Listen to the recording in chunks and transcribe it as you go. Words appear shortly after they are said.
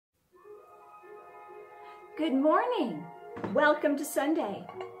Good morning. Welcome to Sunday.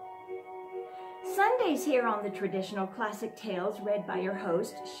 Sundays here on the Traditional Classic Tales read by your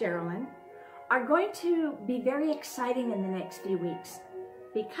host, Sherlynn, are going to be very exciting in the next few weeks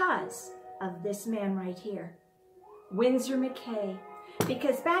because of this man right here, Winsor McCay.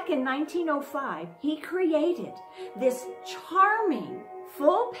 Because back in 1905, he created this charming,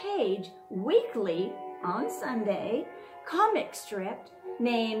 full-page, weekly, on Sunday, comic strip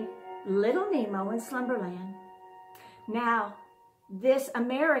named Little Nemo in Slumberland. Now, this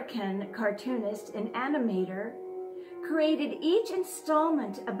American cartoonist and animator created each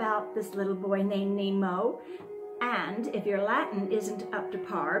installment about this little boy named Nemo, and if your Latin isn't up to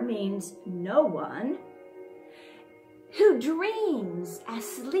par, means no one, who dreams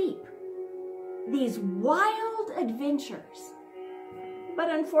asleep these wild adventures.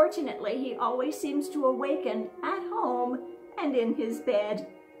 But unfortunately, he always seems to awaken at home and in his bed.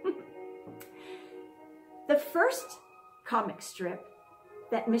 The first comic strip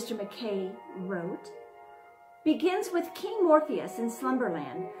that Mr. McCay wrote begins with King Morpheus in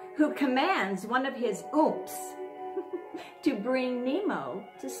Slumberland, who commands one of his oomps to bring Nemo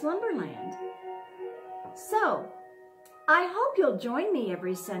to Slumberland. So, I hope you'll join me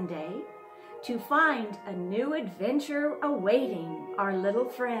every Sunday to find a new adventure awaiting our little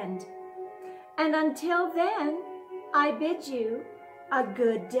friend. And until then, I bid you a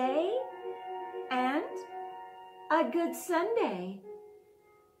good day and a good Sunday.